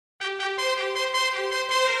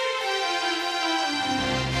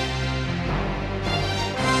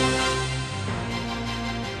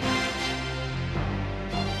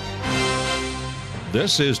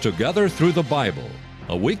This is Together Through the Bible,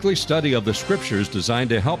 a weekly study of the Scriptures designed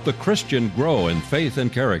to help the Christian grow in faith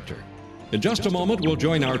and character. In just a moment, we'll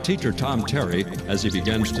join our teacher, Tom Terry, as he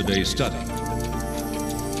begins today's study.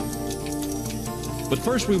 But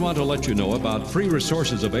first, we want to let you know about free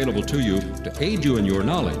resources available to you to aid you in your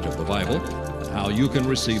knowledge of the Bible and how you can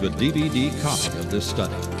receive a DVD copy of this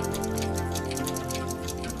study.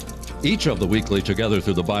 Each of the weekly Together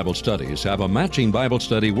Through the Bible studies have a matching Bible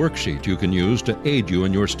study worksheet you can use to aid you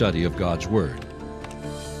in your study of God's Word.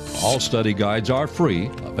 All study guides are free,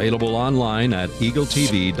 available online at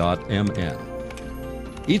eagletv.mn.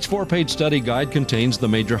 Each 4-page study guide contains the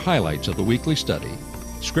major highlights of the weekly study,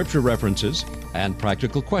 scripture references, and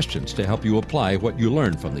practical questions to help you apply what you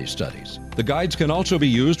learn from these studies. The guides can also be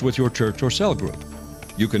used with your church or cell group.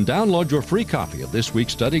 You can download your free copy of this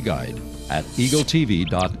week's study guide at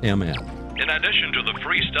eagletv.mn. In addition to the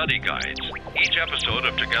free study guides, each episode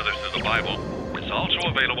of Together Through the Bible is also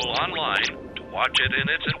available online to watch it in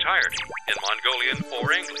its entirety in Mongolian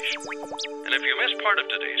or English. And if you miss part of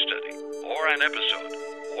today's study or an episode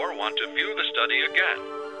or want to view the study again,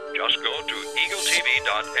 just go to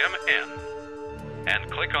eagletv.mn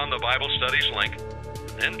and click on the Bible Studies link,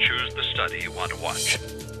 then choose the study you want to watch.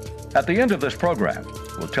 At the end of this program,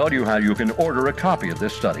 we'll tell you how you can order a copy of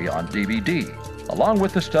this study on DVD, along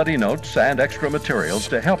with the study notes and extra materials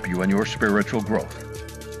to help you in your spiritual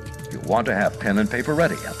growth. You'll want to have pen and paper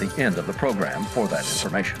ready at the end of the program for that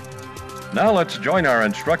information. Now let's join our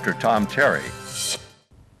instructor, Tom Terry.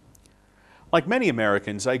 Like many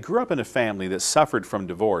Americans, I grew up in a family that suffered from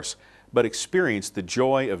divorce, but experienced the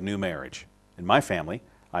joy of new marriage. In my family,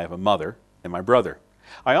 I have a mother and my brother.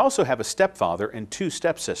 I also have a stepfather and 2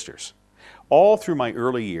 stepsisters. All through my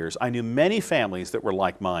early years, I knew many families that were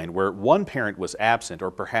like mine, where one parent was absent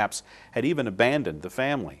or perhaps had even abandoned the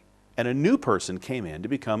family, and a new person came in to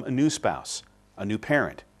become a new spouse, a new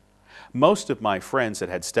parent. Most of my friends that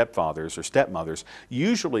had stepfathers or stepmothers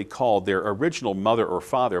usually called their original mother or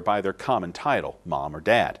father by their common title, mom or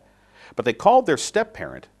dad, but they called their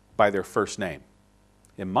step-parent by their first name.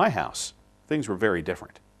 In my house, things were very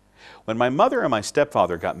different. When my mother and my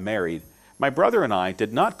stepfather got married, my brother and I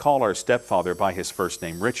did not call our stepfather by his first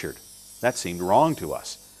name, Richard. That seemed wrong to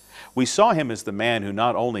us. We saw him as the man who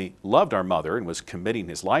not only loved our mother and was committing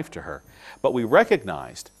his life to her, but we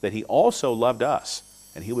recognized that he also loved us,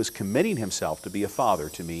 and he was committing himself to be a father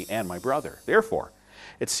to me and my brother. Therefore,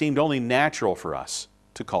 it seemed only natural for us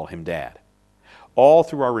to call him Dad. All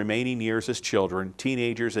through our remaining years as children,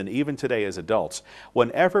 teenagers, and even today as adults,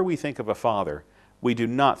 whenever we think of a father, we do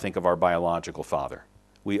not think of our biological father.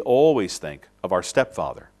 We always think of our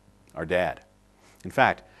stepfather, our dad. In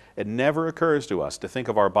fact, it never occurs to us to think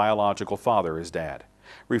of our biological father as Dad.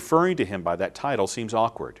 Referring to him by that title seems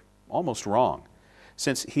awkward, almost wrong.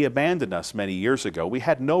 Since he abandoned us many years ago, we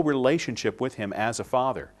had no relationship with him as a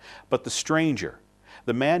father. But the stranger,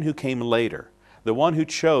 the man who came later, the one who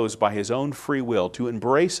chose by his own free will to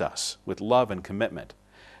embrace us with love and commitment,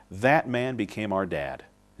 that man became our dad.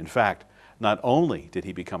 In fact, not only did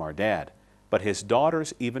he become our dad, but his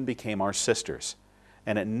daughters even became our sisters.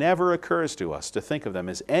 And it never occurs to us to think of them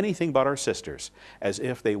as anything but our sisters, as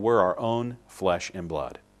if they were our own flesh and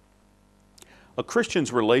blood. A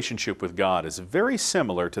Christian's relationship with God is very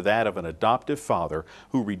similar to that of an adoptive father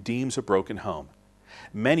who redeems a broken home.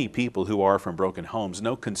 Many people who are from broken homes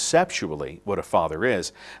know conceptually what a father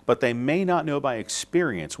is, but they may not know by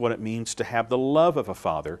experience what it means to have the love of a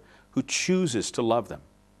father who chooses to love them.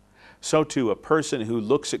 So too, a person who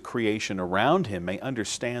looks at creation around him may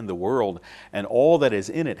understand the world and all that is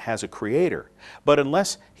in it has a creator. But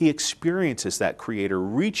unless he experiences that creator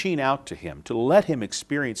reaching out to him to let him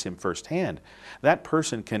experience him firsthand, that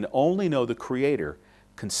person can only know the creator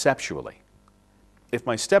conceptually. If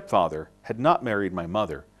my stepfather had not married my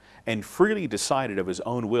mother and freely decided of his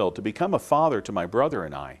own will to become a father to my brother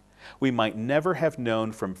and I, we might never have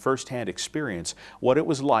known from firsthand experience what it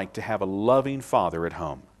was like to have a loving father at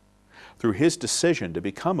home. Through his decision to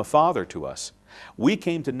become a father to us, we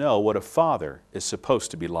came to know what a father is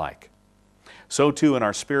supposed to be like. So too in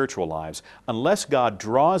our spiritual lives, unless God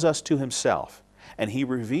draws us to himself and he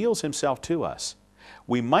reveals himself to us,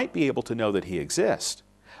 we might be able to know that he exists,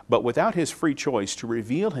 but without his free choice to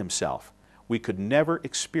reveal himself, we could never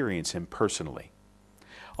experience him personally.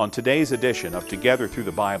 On today's edition of Together Through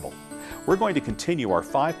the Bible, we're going to continue our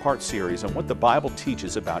 5-part series on what the Bible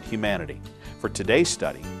teaches about humanity. For today's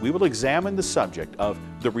study, we will examine the subject of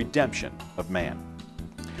the redemption of man.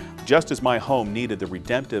 Just as my home needed the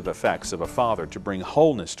redemptive effects of a father to bring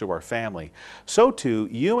wholeness to our family, so too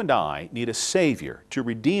you and I need a Savior to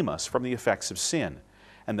redeem us from the effects of sin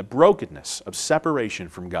and the brokenness of separation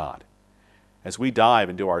from God. As we dive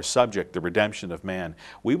into our subject, the redemption of man,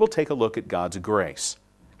 we will take a look at God's grace,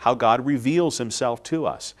 how God reveals Himself to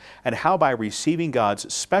us, and how by receiving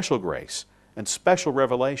God's special grace and special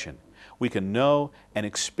revelation, we can know and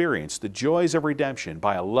experience the joys of redemption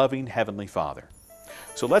by a loving Heavenly Father.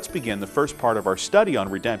 So let's begin the first part of our study on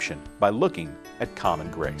redemption by looking at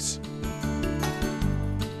common grace.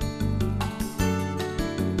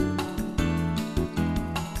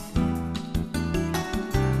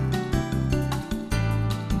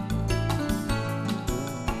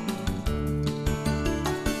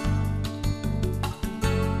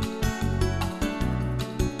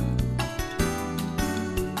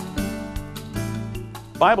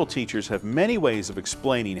 Bible teachers have many ways of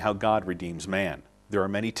explaining how God redeems man. There are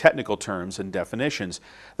many technical terms and definitions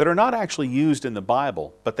that are not actually used in the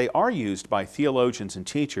Bible, but they are used by theologians and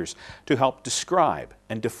teachers to help describe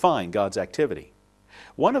and define God's activity.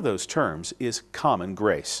 One of those terms is common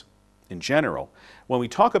grace. In general, when we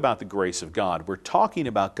talk about the grace of God, we're talking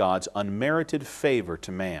about God's unmerited favor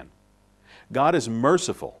to man. God is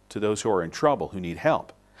merciful to those who are in trouble, who need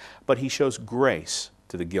help, but He shows grace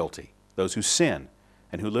to the guilty, those who sin,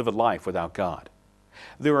 and who live a life without God.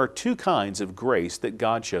 There are two kinds of grace that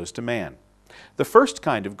God shows to man. The first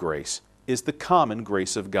kind of grace is the common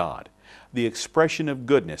grace of God, the expression of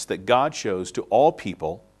goodness that God shows to all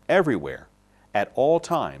people, everywhere, at all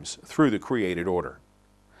times, through the created order.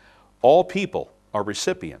 All people are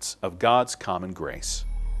recipients of God's common grace.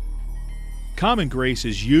 Common grace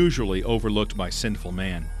is usually overlooked by sinful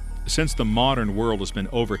man. Since the modern world has been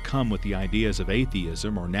overcome with the ideas of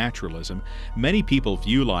atheism or naturalism, many people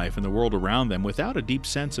view life and the world around them without a deep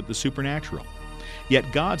sense of the supernatural.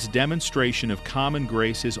 Yet God's demonstration of common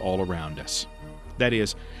grace is all around us. That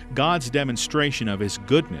is, God's demonstration of His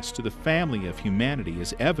goodness to the family of humanity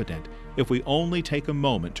is evident if we only take a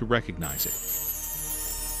moment to recognize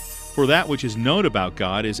it. For that which is known about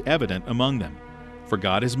God is evident among them, for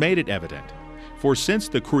God has made it evident. For since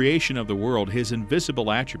the creation of the world, His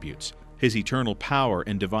invisible attributes, His eternal power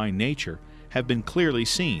and divine nature, have been clearly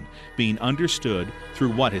seen, being understood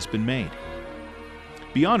through what has been made.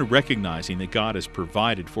 Beyond recognizing that God has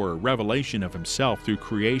provided for a revelation of Himself through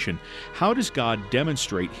creation, how does God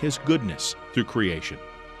demonstrate His goodness through creation?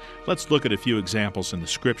 Let's look at a few examples in the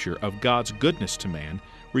Scripture of God's goodness to man,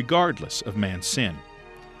 regardless of man's sin.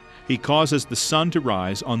 He causes the sun to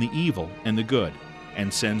rise on the evil and the good,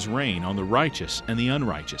 and sends rain on the righteous and the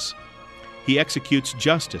unrighteous. He executes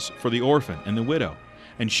justice for the orphan and the widow,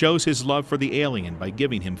 and shows His love for the alien by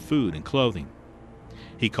giving him food and clothing.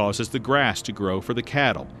 He causes the grass to grow for the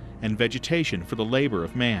cattle, and vegetation for the labor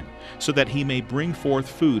of man, so that he may bring forth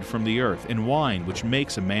food from the earth, and wine which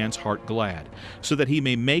makes a man's heart glad, so that he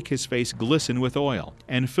may make his face glisten with oil,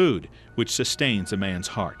 and food which sustains a man's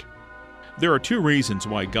heart. There are two reasons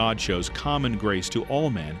why God shows common grace to all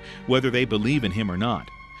men, whether they believe in Him or not.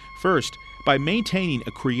 First, by maintaining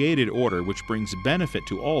a created order which brings benefit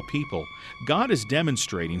to all people, God is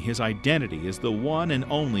demonstrating His identity as the one and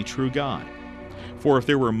only true God. For if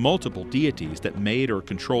there were multiple deities that made or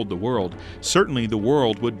controlled the world, certainly the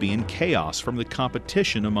world would be in chaos from the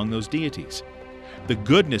competition among those deities. The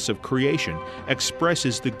goodness of creation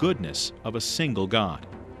expresses the goodness of a single God.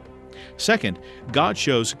 Second, God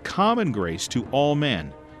shows common grace to all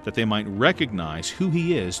men, that they might recognize who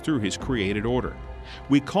He is through His created order.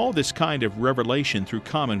 We call this kind of revelation through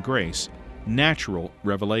common grace natural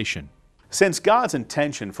revelation. Since God's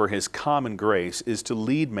intention for His common grace is to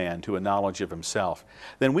lead man to a knowledge of Himself,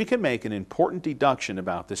 then we can make an important deduction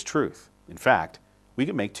about this truth. In fact, we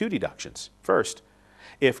can make two deductions. First,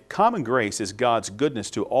 if common grace is God's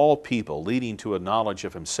goodness to all people leading to a knowledge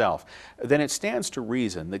of Himself, then it stands to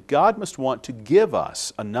reason that God must want to give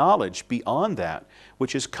us a knowledge beyond that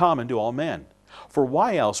which is common to all men. For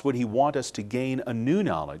why else would He want us to gain a new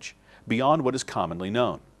knowledge beyond what is commonly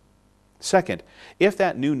known? Second, if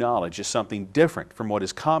that new knowledge is something different from what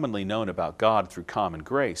is commonly known about God through common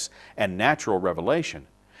grace and natural revelation,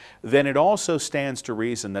 then it also stands to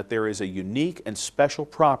reason that there is a unique and special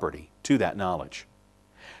property to that knowledge.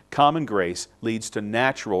 Common grace leads to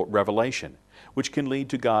natural revelation, which can lead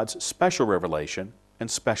to God's special revelation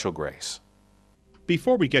and special grace.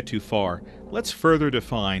 Before we get too far, let's further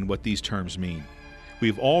define what these terms mean.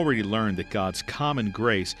 We've already learned that God's common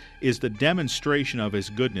grace is the demonstration of His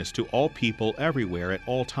goodness to all people everywhere at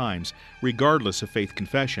all times, regardless of faith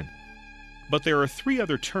confession. But there are three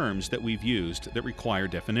other terms that we've used that require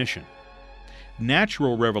definition.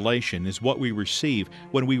 Natural revelation is what we receive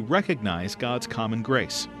when we recognize God's common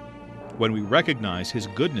grace. When we recognize His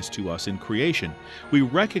goodness to us in creation, we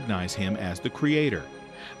recognize Him as the Creator.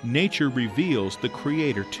 Nature reveals the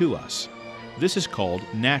Creator to us. This is called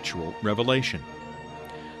natural revelation.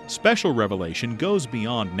 Special revelation goes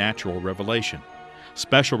beyond natural revelation.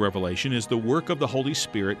 Special revelation is the work of the Holy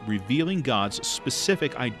Spirit revealing God's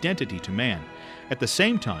specific identity to man, at the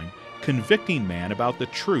same time convicting man about the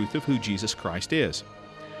truth of who Jesus Christ is.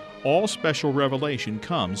 All special revelation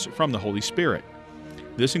comes from the Holy Spirit.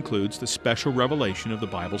 This includes the special revelation of the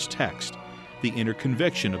Bible's text, the inner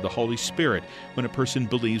conviction of the Holy Spirit when a person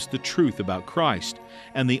believes the truth about Christ,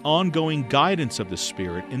 and the ongoing guidance of the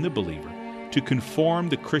Spirit in the believer to conform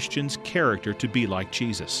the Christian's character to be like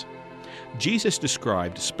Jesus. Jesus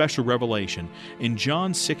described special revelation in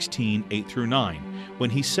John 16:8-9, when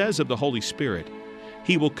he says of the Holy Spirit,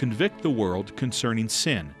 "He will convict the world concerning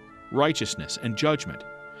sin, righteousness, and judgment.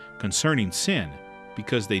 Concerning sin,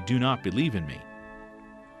 because they do not believe in me."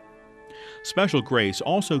 Special grace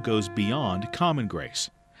also goes beyond common grace.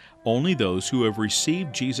 Only those who have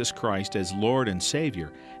received Jesus Christ as Lord and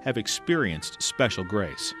Savior have experienced special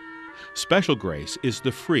grace. Special grace is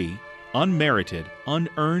the free, unmerited,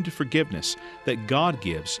 unearned forgiveness that God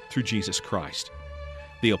gives through Jesus Christ.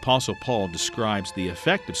 The Apostle Paul describes the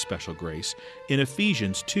effect of special grace in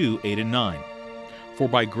Ephesians 2:8-9. "For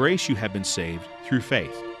by grace you have been saved through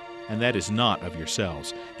faith, and that is not of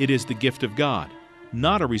yourselves. It is the gift of God,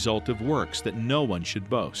 not a result of works, that no one should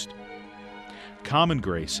boast." Common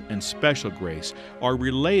grace and special grace are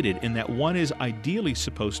related in that one is ideally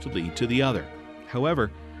supposed to lead to the other.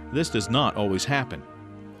 However, this does not always happen.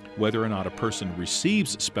 Whether or not a person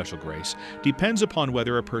receives special grace depends upon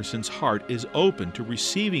whether a person's heart is open to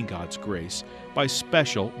receiving God's grace by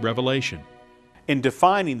special revelation. In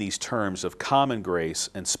defining these terms of common grace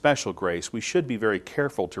and special grace, we should be very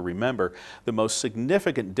careful to remember the most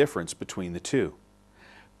significant difference between the two.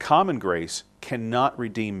 Common grace cannot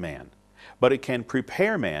redeem man, but it can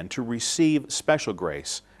prepare man to receive special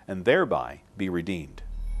grace and thereby be redeemed.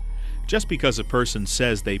 Just because a person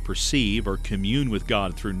says they perceive or commune with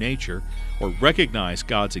God through nature, or recognize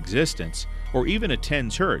God's existence, or even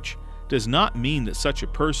attend church, does not mean that such a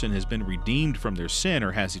person has been redeemed from their sin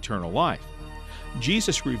or has eternal life.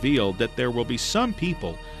 Jesus revealed that there will be some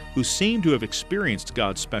people who seem to have experienced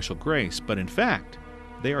God's special grace, but in fact,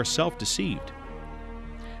 they are self-deceived.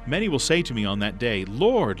 Many will say to me on that day,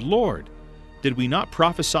 "Lord, Lord, did we not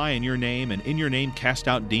prophesy in your name, and in your name cast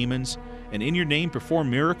out demons, and in your name perform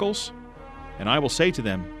miracles?" And I will say to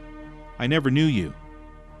them, "I never knew you.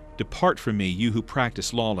 Depart from me, you who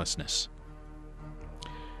practice lawlessness."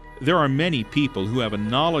 There are many people who have a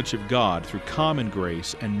knowledge of God through common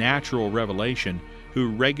grace and natural revelation who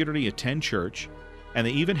regularly attend church, and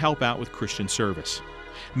they even help out with Christian service.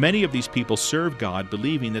 Many of these people serve God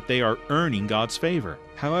believing that they are earning God's favor.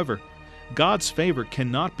 However, God's favor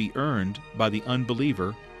cannot be earned by the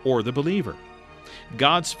unbeliever or the believer.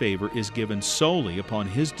 God's favor is given solely upon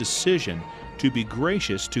His decision to be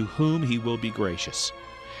gracious to whom He will be gracious.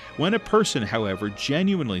 When a person, however,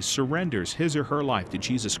 genuinely surrenders his or her life to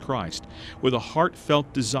Jesus Christ with a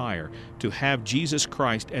heartfelt desire to have Jesus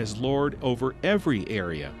Christ as Lord over every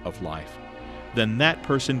area of life, then that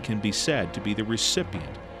person can be said to be the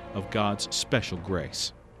recipient of God's special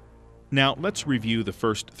grace. Now, let's review the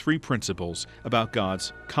first three principles about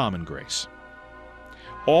God's common grace.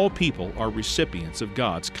 All people are recipients of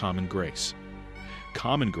God's common grace.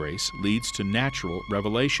 Common grace leads to natural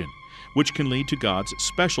revelation, which can lead to God's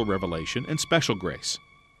special revelation and special grace.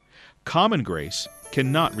 Common grace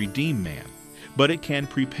cannot redeem man, but it can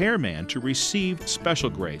prepare man to receive special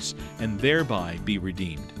grace and thereby be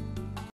redeemed.